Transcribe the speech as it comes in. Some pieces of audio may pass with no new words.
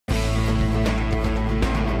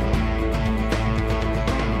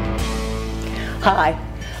Hi,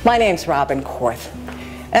 my name's Robin Korth,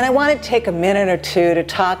 and I want to take a minute or two to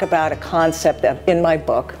talk about a concept in my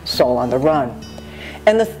book, Soul on the Run.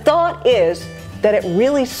 And the thought is that it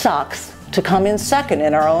really sucks to come in second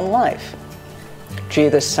in our own life. Gee,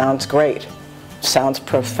 this sounds great, sounds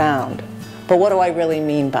profound, but what do I really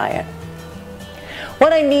mean by it?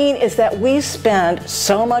 What I mean is that we spend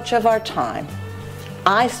so much of our time,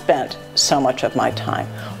 I spent so much of my time,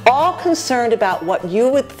 all concerned about what you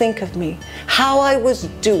would think of me, how I was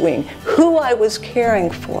doing, who I was caring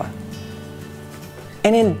for.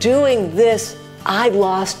 And in doing this, I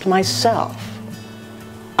lost myself.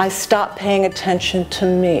 I stopped paying attention to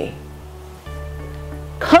me.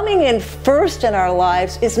 Coming in first in our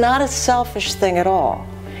lives is not a selfish thing at all.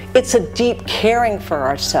 It's a deep caring for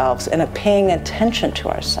ourselves and a paying attention to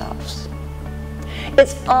ourselves.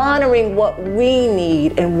 It's honoring what we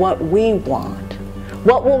need and what we want,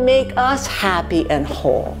 what will make us happy and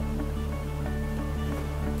whole.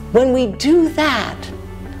 When we do that,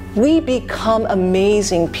 we become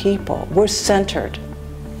amazing people. We're centered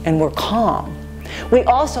and we're calm. We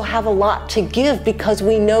also have a lot to give because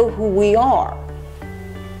we know who we are.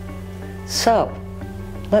 So,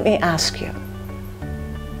 let me ask you,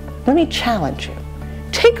 let me challenge you.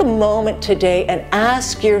 Take a moment today and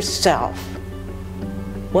ask yourself,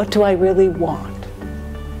 what do I really want?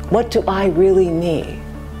 What do I really need?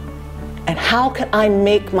 And how can I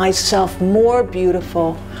make myself more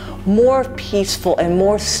beautiful, more peaceful, and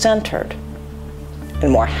more centered,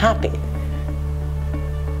 and more happy?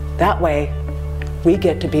 That way, we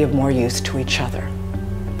get to be of more use to each other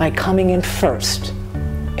by coming in first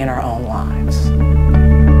in our own lives.